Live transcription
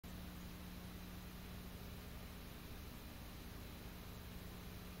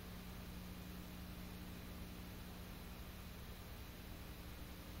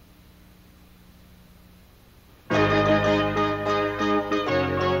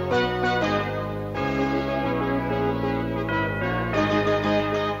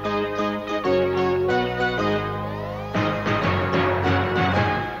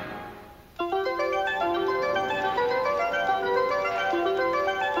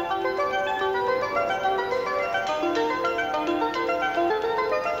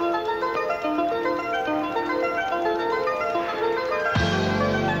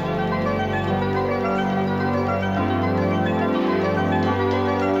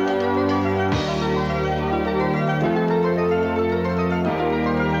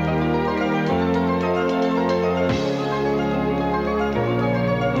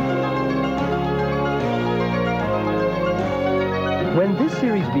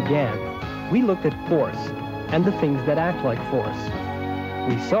series began, we looked at force and the things that act like force.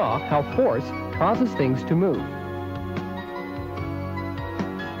 We saw how force causes things to move.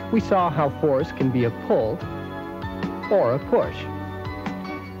 We saw how force can be a pull or a push.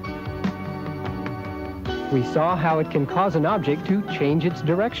 We saw how it can cause an object to change its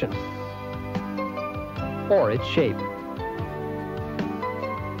direction or its shape.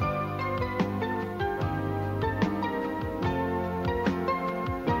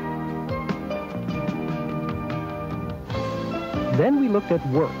 Then we looked at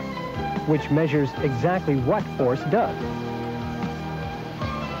work, which measures exactly what force does.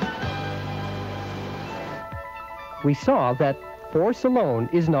 We saw that force alone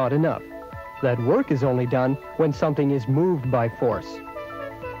is not enough, that work is only done when something is moved by force.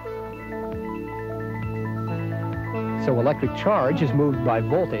 So electric charge is moved by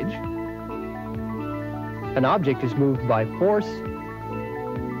voltage, an object is moved by force,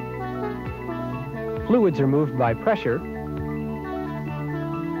 fluids are moved by pressure,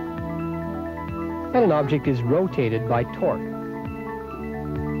 and an object is rotated by torque.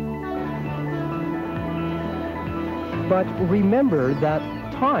 But remember that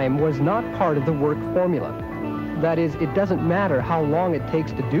time was not part of the work formula. That is, it doesn't matter how long it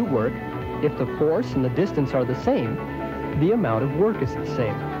takes to do work. If the force and the distance are the same, the amount of work is the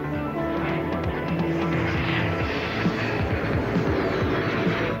same.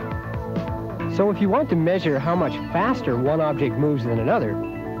 So if you want to measure how much faster one object moves than another,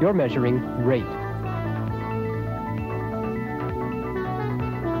 you're measuring rate.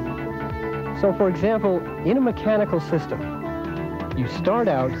 So for example, in a mechanical system, you start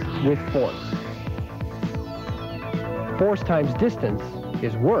out with force. Force times distance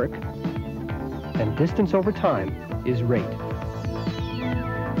is work, and distance over time is rate.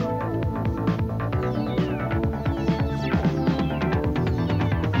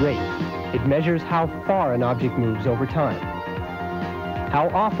 Rate. It measures how far an object moves over time, how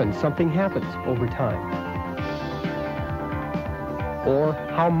often something happens over time, or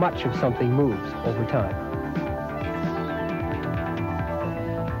how much of something moves over time.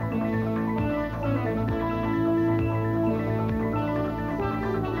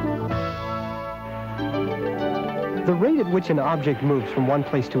 The rate at which an object moves from one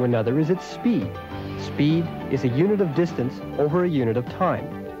place to another is its speed. Speed is a unit of distance over a unit of time.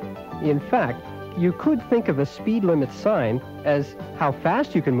 In fact, you could think of a speed limit sign as how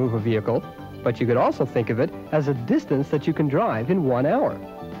fast you can move a vehicle, but you could also think of it as a distance that you can drive in 1 hour.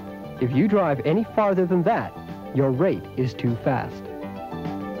 If you drive any farther than that, your rate is too fast.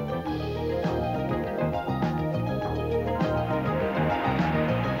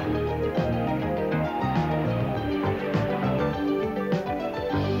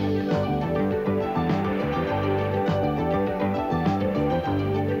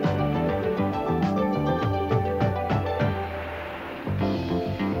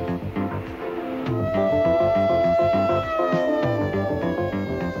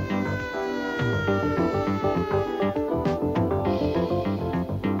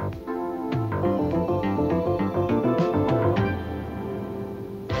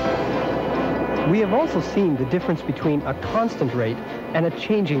 We have also seen the difference between a constant rate and a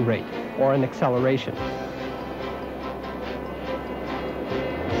changing rate, or an acceleration.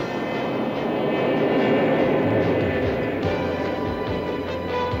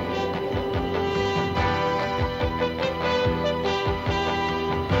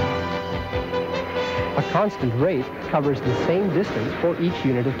 A constant rate covers the same distance for each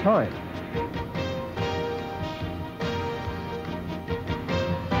unit of time.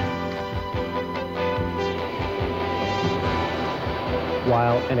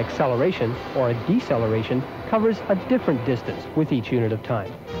 While an acceleration or a deceleration covers a different distance with each unit of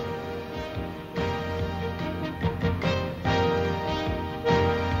time.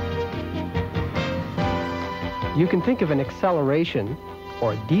 You can think of an acceleration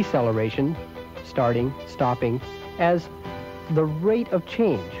or a deceleration, starting, stopping, as the rate of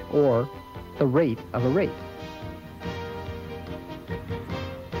change or the rate of a rate.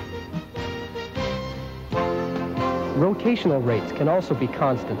 Rotational rates can also be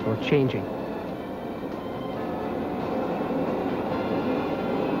constant or changing.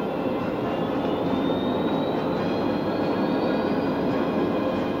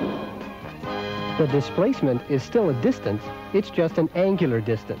 The displacement is still a distance, it's just an angular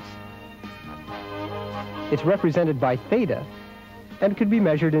distance. It's represented by theta and could be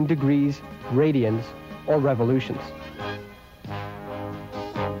measured in degrees, radians, or revolutions.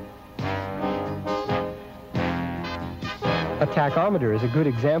 A tachometer is a good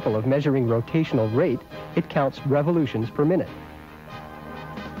example of measuring rotational rate. It counts revolutions per minute.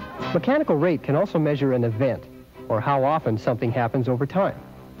 Mechanical rate can also measure an event, or how often something happens over time,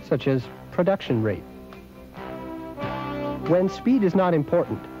 such as production rate. When speed is not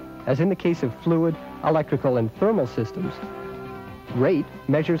important, as in the case of fluid, electrical, and thermal systems, rate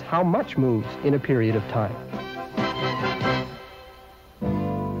measures how much moves in a period of time.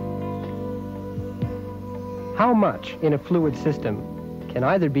 How much in a fluid system can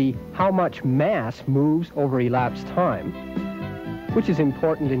either be how much mass moves over elapsed time, which is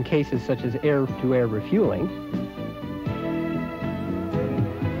important in cases such as air-to-air refueling,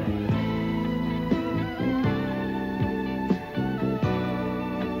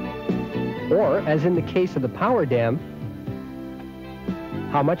 or, as in the case of the power dam,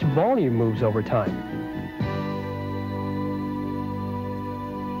 how much volume moves over time.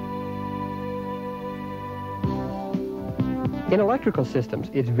 In electrical systems,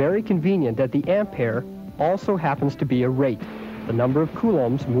 it's very convenient that the ampere also happens to be a rate, the number of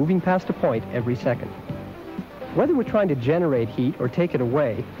coulombs moving past a point every second. Whether we're trying to generate heat or take it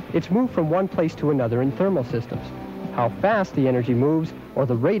away, it's moved from one place to another in thermal systems. How fast the energy moves, or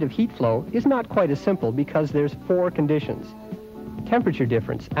the rate of heat flow, is not quite as simple because there's 4 conditions. Temperature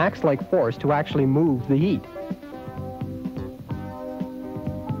difference acts like force to actually move the heat.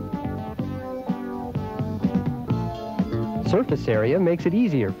 Surface area makes it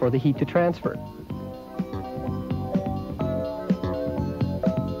easier for the heat to transfer.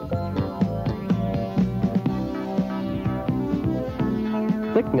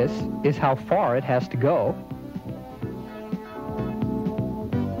 Thickness is how far it has to go.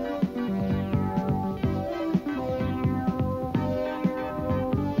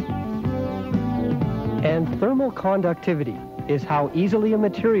 And thermal conductivity is how easily a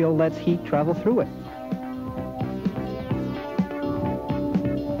material lets heat travel through it.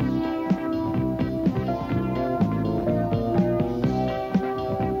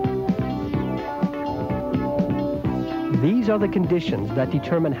 These are the conditions that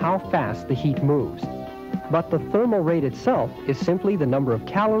determine how fast the heat moves. But the thermal rate itself is simply the number of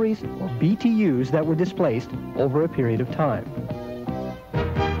calories, or BTUs, that were displaced over a period of time.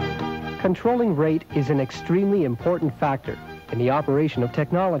 Controlling rate is an extremely important factor in the operation of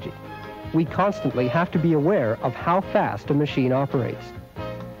technology. We constantly have to be aware of how fast a machine operates.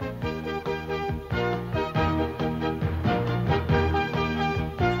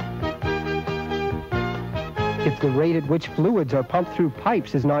 If the rate at which fluids are pumped through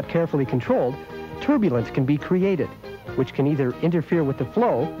pipes is not carefully controlled, turbulence can be created, which can either interfere with the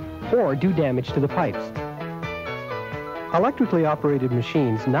flow or do damage to the pipes. Electrically operated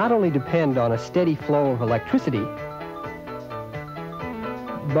machines not only depend on a steady flow of electricity,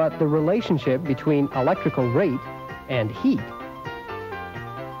 but the relationship between electrical rate and heat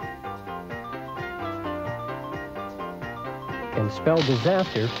can spell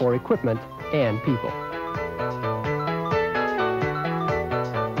disaster for equipment and people.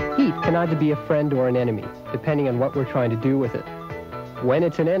 Heat can either be a friend or an enemy, depending on what we're trying to do with it. When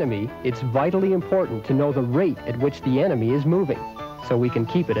it's an enemy, it's vitally important to know the rate at which the enemy is moving, so we can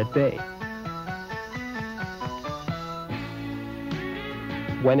keep it at bay.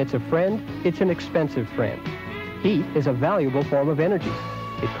 When it's a friend, it's an expensive friend. Heat is a valuable form of energy.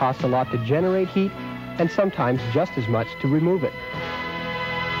 It costs a lot to generate heat, and sometimes just as much to remove it.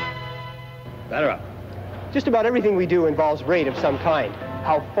 Batter up. Just about everything we do involves rate of some kind.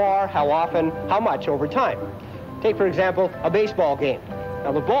 How far, how often, how much over time. Take, for example, a baseball game.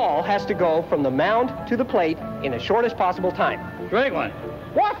 Now, the ball has to go from the mound to the plate in the shortest possible time. Strike one.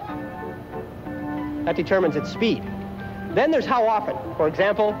 What? That determines its speed. Then there's how often. For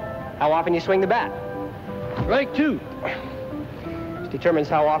example, how often you swing the bat. Strike two. This determines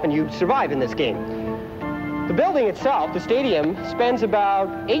how often you survive in this game. The building itself, the stadium, spends about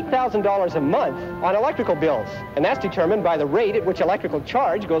 $8,000 a month on electrical bills, and that's determined by the rate at which electrical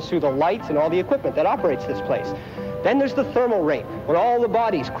charge goes through the lights and all the equipment that operates this place. Then there's the thermal rate, when all the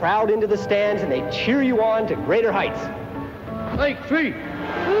bodies crowd into the stands and they cheer you on to greater heights. Strike three.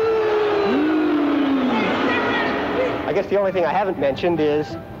 I guess the only thing I haven't mentioned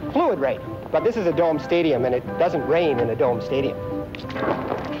is fluid rate, but this is a dome stadium, and it doesn't rain in a dome stadium.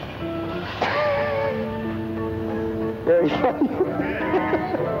 Very funny.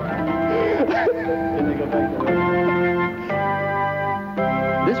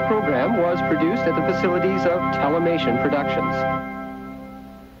 This program was produced at the facilities of Telemation Productions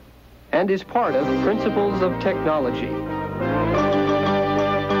and is part of Principles of Technology.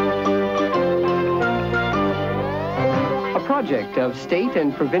 A project of state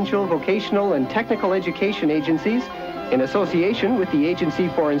and provincial vocational and technical education agencies in association with the Agency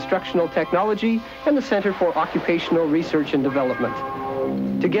for Instructional Technology and the Center for Occupational Research and Development.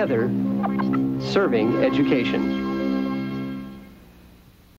 Together, serving education.